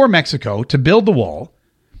for Mexico to build the wall,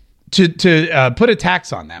 to put a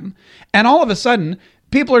tax on them. And all of a sudden,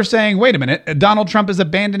 people are saying, wait a minute, Donald Trump is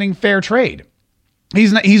abandoning fair trade.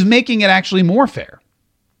 He's making it actually more fair.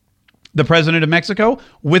 The president of Mexico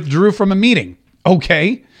withdrew from a meeting.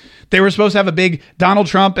 Okay. They were supposed to have a big Donald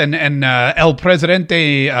Trump and El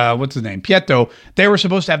Presidente, what's his name? Pietro. They were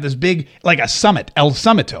supposed to have this big, like a summit, El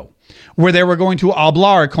Summito, where they were going to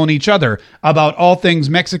hablar con each other about all things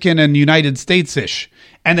Mexican and United States-ish.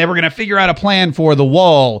 And they were going to figure out a plan for the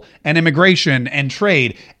wall and immigration and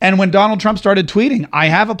trade. And when Donald Trump started tweeting, I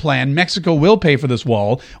have a plan. Mexico will pay for this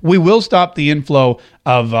wall. We will stop the inflow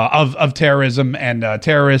of terrorism and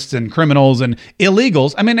terrorists and criminals and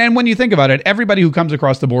illegals. I mean, and when you think about it, everybody who comes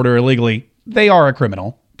across the border illegally, they are a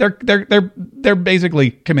criminal. They're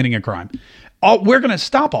basically committing a crime. We're going to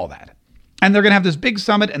stop all that. And they're going to have this big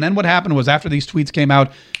summit. And then what happened was after these tweets came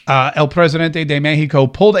out, El Presidente de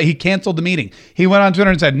Mexico he canceled the meeting. He went on Twitter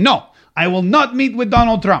and said, no, I will not meet with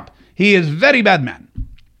Donald Trump. He is very bad man.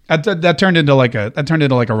 That turned into like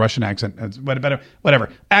a Russian accent. Whatever.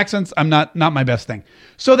 Accents, I'm not my best thing.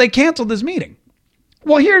 So they canceled this meeting.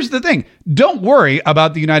 Well, here's the thing. Don't worry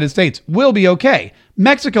about the United States. We'll be okay.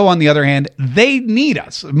 Mexico, on the other hand, they need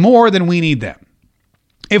us more than we need them.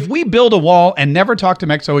 If we build a wall and never talk to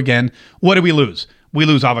Mexico again, what do we lose? We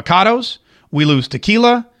lose avocados. We lose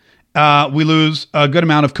tequila. We lose a good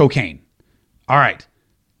amount of cocaine. All right.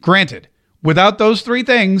 Granted, without those three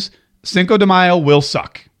things, Cinco de Mayo will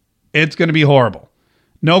suck. It's going to be horrible.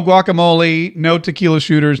 No guacamole, no tequila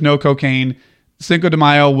shooters, no cocaine. Cinco de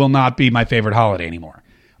Mayo will not be my favorite holiday anymore.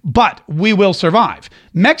 But we will survive.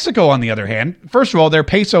 Mexico, on the other hand, first of all, their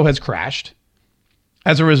peso has crashed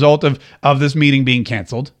as a result of this meeting being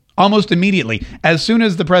canceled. Almost immediately, as soon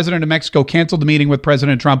as the president of Mexico canceled the meeting with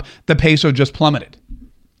President Trump, the peso just plummeted.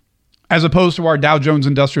 As opposed to our Dow Jones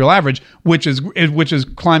Industrial Average, which is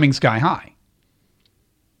climbing sky high.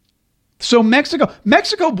 So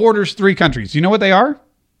Mexico borders three countries. You know what they are?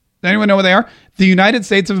 Anyone know what they are? The United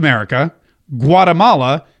States of America,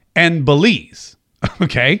 Guatemala, and Belize.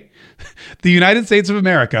 Okay? The United States of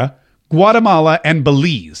America, Guatemala, and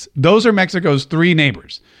Belize. Those are Mexico's three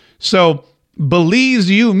neighbors. So Belize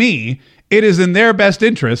you me, it is in their best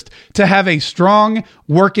interest to have a strong,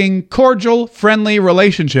 working, cordial, friendly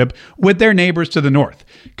relationship with their neighbors to the north.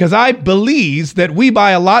 Because I believe that we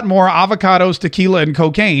buy a lot more avocados, tequila, and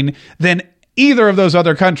cocaine than either of those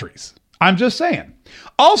other countries. I'm just saying.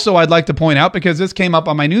 Also, I'd like to point out, because this came up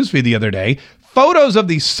on my newsfeed the other day, photos of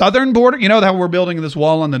the southern border. You know how we're building this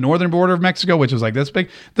wall on the northern border of Mexico, which is like this big?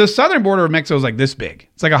 The southern border of Mexico is like this big.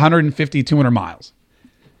 It's like 150, 200 miles.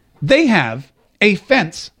 They have a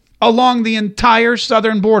fence along the entire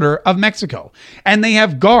southern border of Mexico. And they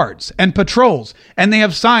have guards and patrols. And they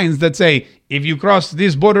have signs that say, if you cross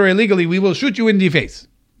this border illegally, we will shoot you in the face.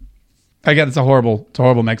 Again, it's a horrible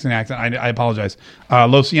Mexican accent. I apologize.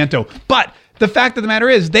 Lo siento. But the fact of the matter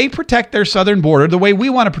is, they protect their southern border the way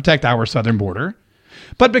we want to protect our southern border.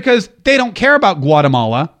 But because they don't care about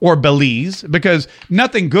Guatemala or Belize, because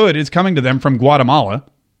nothing good is coming to them from Guatemala,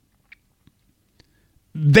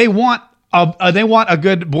 they want a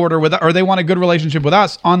good border with, or they want a good relationship with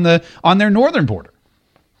us on their northern border.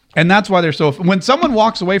 And that's why they're so, when someone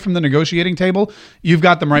walks away from the negotiating table, you've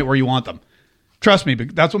got them right where you want them. Trust me,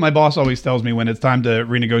 that's what my boss always tells me when it's time to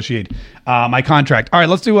renegotiate my contract. All right,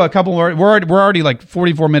 let's do a couple more. We're already like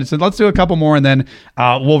 44 minutes in. Let's do a couple more and then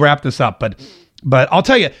we'll wrap this up. But I'll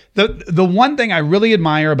tell you, the one thing I really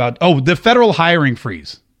admire about, the federal hiring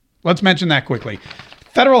freeze. Let's mention that quickly.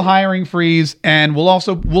 Federal hiring freeze, and we'll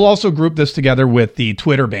also group this together with the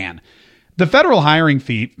Twitter ban. The federal hiring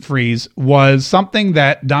fee freeze was something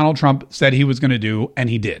that Donald Trump said he was going to do, and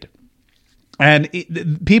he did. And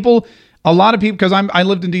a lot of people, because I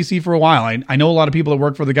lived in D.C. for a while. I know a lot of people that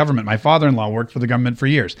work for the government. My father-in-law worked for the government for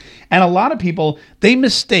years. And a lot of people, they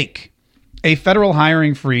mistake a federal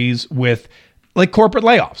hiring freeze with like corporate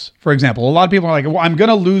layoffs, for example. A lot of people are like, well, I'm going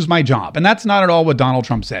to lose my job. And that's not at all what Donald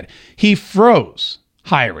Trump said. He froze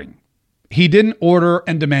hiring. He didn't order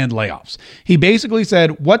and demand layoffs. He basically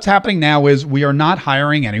said, what's happening now is we are not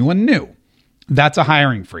hiring anyone new. That's a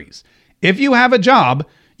hiring freeze. If you have a job,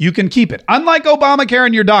 you can keep it. Unlike Obamacare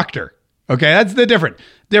and your doctor. Okay, that's the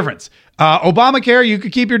difference. Obamacare, you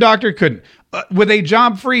could keep your doctor, couldn't. With a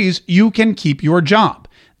job freeze, you can keep your job.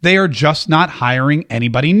 They are just not hiring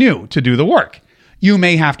anybody new to do the work. You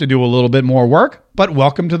may have to do a little bit more work, but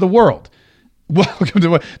welcome to the world. Welcome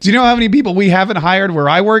to. Do you know how many people we haven't hired where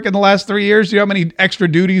I work in the last 3 years? Do you know how many extra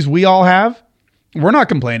duties we all have? We're not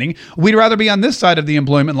complaining. We'd rather be on this side of the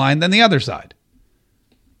employment line than the other side,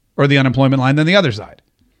 or the unemployment line than the other side.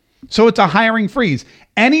 So it's a hiring freeze.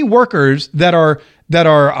 Any workers that are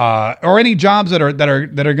or any jobs that are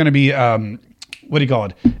going to be what do you call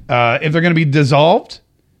it? If they're going to be dissolved,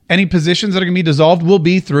 any positions that are going to be dissolved will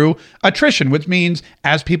be through attrition, which means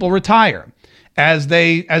as people retire, as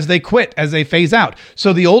they quit, as they phase out.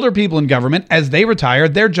 So the older people in government, as they retire,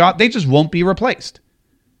 their job, they just won't be replaced.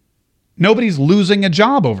 Nobody's losing a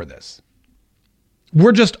job over this.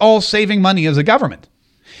 We're just all saving money as a government.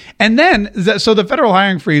 And then, so the federal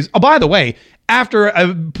hiring freeze, oh, by the way, after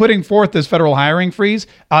putting forth this federal hiring freeze,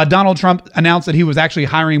 Donald Trump announced that he was actually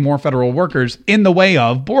hiring more federal workers in the way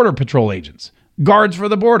of Border Patrol agents, guards for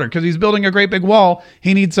the border, because he's building a great big wall.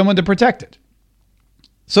 He needs someone to protect it.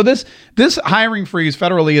 So this hiring freeze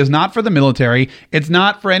federally is not for the military. It's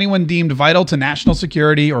not for anyone deemed vital to national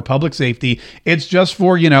security or public safety. It's just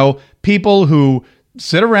for, people who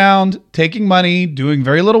sit around taking money, doing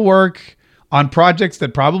very little work on projects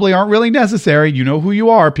that probably aren't really necessary. You know who you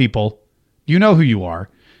are, people. You know who you are.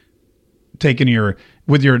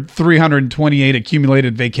 With your 328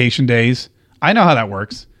 accumulated vacation days. I know how that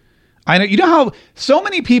works. I know. You know how so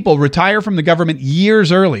many people retire from the government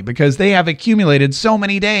years early because they have accumulated so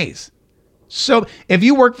many days. So if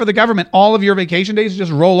you work for the government, all of your vacation days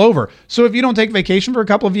just roll over. So if you don't take vacation for a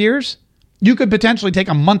couple of years, you could potentially take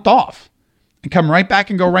a month off and come right back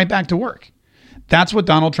and go right back to work. That's what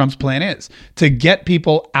Donald Trump's plan is, to get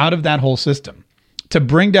people out of that whole system, to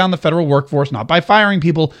bring down the federal workforce, not by firing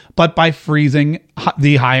people, but by freezing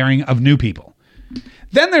the hiring of new people.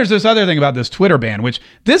 Then there's this other thing about this Twitter ban, which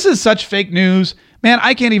this is such fake news. Man,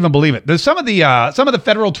 I can't even believe it. There's some of the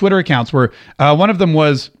federal Twitter accounts where one of them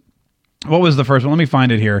was, what was the first one? Let me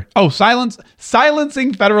find it here. Oh,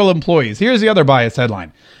 silencing federal employees. Here's the other biased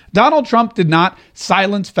headline. Donald Trump did not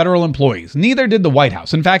silence federal employees. Neither did the White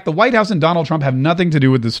House. In fact, the White House and Donald Trump have nothing to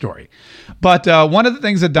do with this story. But one of the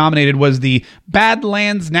things that dominated was the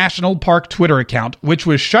Badlands National Park Twitter account, which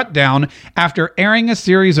was shut down after airing a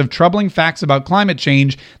series of troubling facts about climate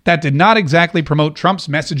change that did not exactly promote Trump's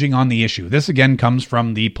messaging on the issue. This again comes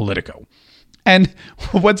from the Politico. And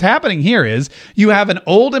what's happening here is you have an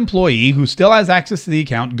old employee who still has access to the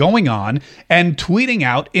account going on and tweeting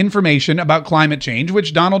out information about climate change,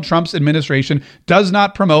 which Donald Trump's administration does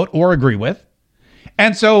not promote or agree with.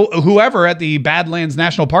 And so whoever at the Badlands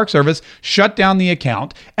National Park Service shut down the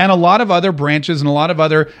account, and a lot of other branches and a lot of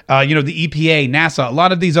other, the EPA, NASA, a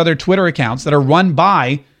lot of these other Twitter accounts that are run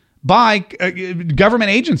by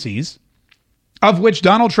government agencies, of which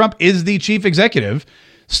Donald Trump is the chief executive,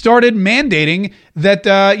 started mandating that,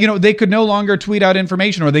 they could no longer tweet out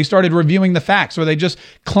information, or they started reviewing the facts, or they just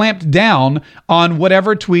clamped down on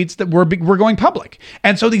whatever tweets that were going public.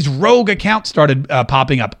 And so these rogue accounts started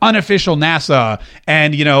popping up, unofficial NASA.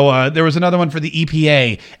 And, there was another one for the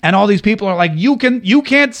EPA, and all these people are like, you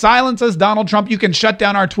can't silence us, Donald Trump. You can shut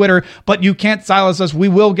down our Twitter, but you can't silence us. We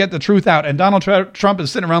will get the truth out. And Donald Trump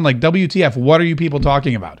is sitting around like, WTF, what are you people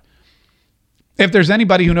talking about? If there's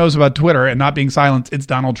anybody who knows about Twitter and not being silenced, it's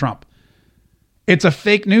Donald Trump. It's a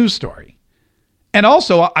fake news story. And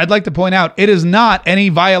also, I'd like to point out, it is not any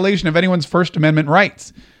violation of anyone's First Amendment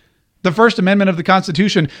rights. The First Amendment of the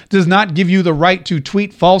Constitution does not give you the right to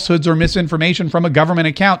tweet falsehoods or misinformation from a government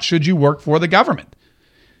account should you work for the government.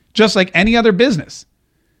 Just like any other business.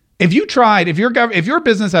 If your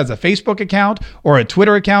business has a Facebook account or a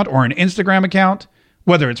Twitter account or an Instagram account,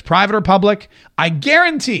 whether it's private or public, I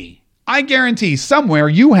guarantee somewhere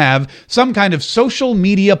you have some kind of social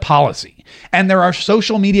media policy, and there are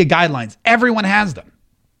social media guidelines. Everyone has them.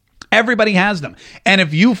 Everybody has them. And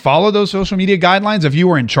if you follow those social media guidelines, if you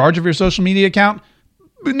were in charge of your social media account,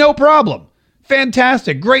 no problem.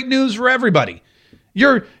 Fantastic. Great news for everybody.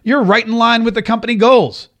 You're right in line with the company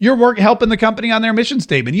goals. You're helping the company on their mission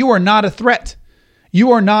statement. You are not a threat.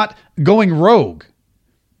 You are not going rogue.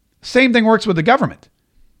 Same thing works with the government.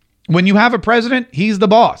 When you have a president, he's the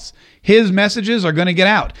boss. His messages are going to get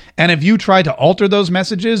out. And if you try to alter those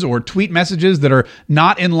messages or tweet messages that are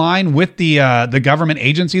not in line with the government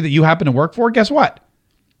agency that you happen to work for, guess what?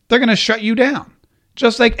 They're going to shut you down.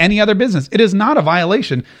 Just like any other business. It is not a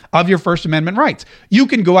violation of your First Amendment rights. You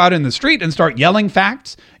can go out in the street and start yelling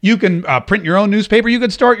facts. You can print your own newspaper. You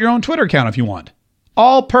could start your own Twitter account if you want.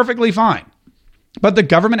 All perfectly fine. But the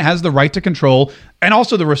government has the right to control and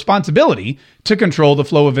also the responsibility to control the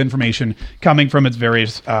flow of information coming from its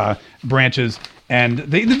various branches. And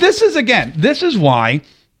this is why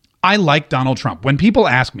I like Donald Trump. When people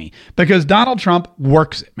ask me, because Donald Trump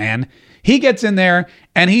works it, man. He gets in there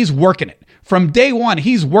and he's working it. From day one,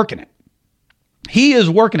 he's working it. He is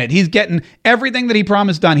working it. He's getting everything that he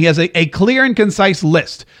promised done. He has a clear and concise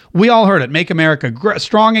list. We all heard it. Make America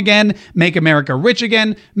strong again. Make America rich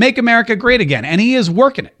again. Make America great again. And he is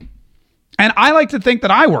working it. And I like to think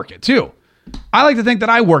that I work it too. I like to think that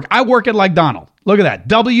I work it like Donald. Look at that.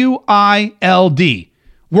 W-I-L-D.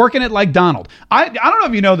 Working it like Donald. I don't know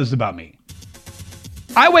if you know this about me.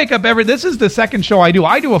 I wake up this is the second show I do.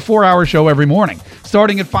 I do a 4-hour show every morning,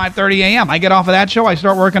 starting at 5:30 a.m. I get off of that show. I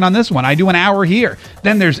start working on this one. I do an hour here.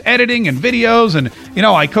 Then there's editing and videos. And,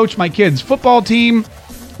 I coach my kids' football team.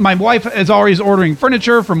 My wife is always ordering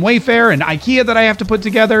furniture from Wayfair and IKEA that I have to put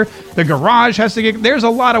together. The garage has to there's a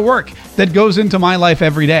lot of work that goes into my life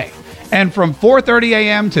every day. And from 4:30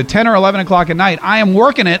 a.m. to 10 or 11 o'clock at night, I am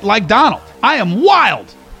working it like Donald. I am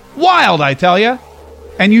wild. Wild, I tell you.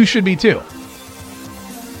 And you should be too.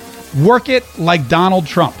 Work it like Donald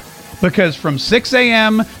Trump, because from 6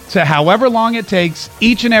 a.m. to however long it takes,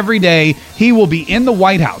 each and every day, he will be in the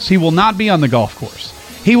White House. He will not be on the golf course.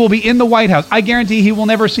 He will be in the White House. I guarantee he will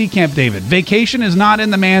never see Camp David. Vacation is not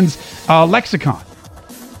in the man's lexicon.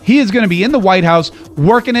 He is going to be in the White House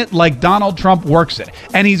working it like Donald Trump works it.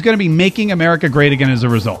 And he's going to be making America great again as a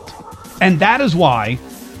result. And that is why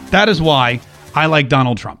I like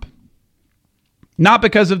Donald Trump. Not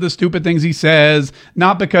because of the stupid things he says,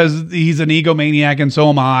 not because he's an egomaniac and so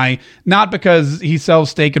am I, not because he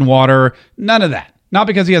sells steak and water, none of that. Not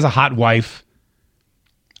because he has a hot wife.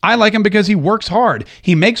 I like him because he works hard.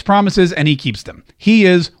 He makes promises and he keeps them. He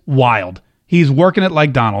is wild. He's working it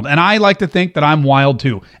like Donald. And I like to think that I'm wild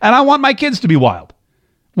too. And I want my kids to be wild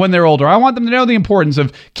when they're older. I want them to know the importance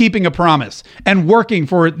of keeping a promise and working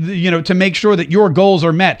for, to make sure that your goals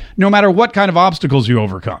are met, no matter what kind of obstacles you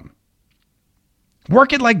overcome.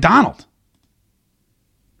 Work it like Donald.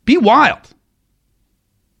 Be wild.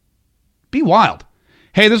 Be wild.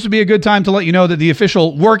 Hey, this would be a good time to let you know that the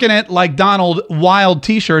official Working It Like Donald Wild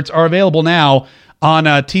t-shirts are available now on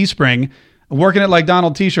Teespring. Working It Like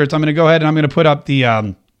Donald t-shirts. I'm going to go ahead and I'm going to put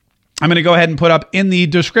up in the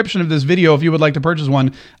description of this video, if you would like to purchase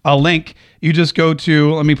one, a link. You just go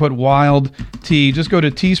to, let me put Wild T. Just go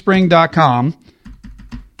to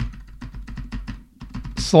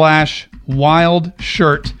teespring.com/wild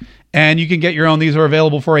shirt, and you can get your own. These are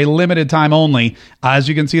available for a limited time only. As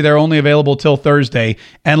you can see, they're only available till Thursday,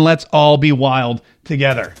 and let's all be wild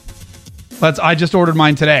together. I just ordered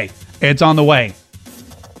mine today. It's on the way.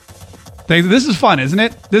 This is fun, isn't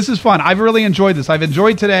it? This is fun. I've really enjoyed this. I've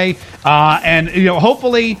enjoyed today, and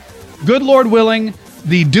hopefully, good Lord willing,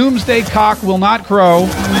 the Doomsday Clock will not crow,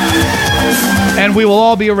 and we will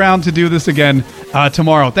all be around to do this again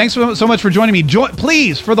tomorrow. Thanks so much for joining me.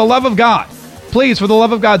 Please, for the love of God,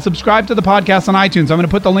 subscribe to the podcast on iTunes. I'm going to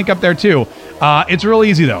put the link up there too. It's real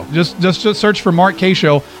easy though. Just search for Mark K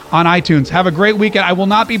Show on iTunes. Have a great weekend. I will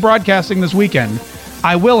not be broadcasting this weekend.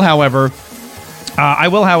 I will, however,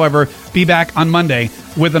 be back on Monday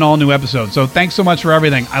with an all new episode. So thanks so much for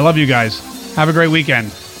everything. I love you guys. Have a great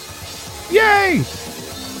weekend. Yay!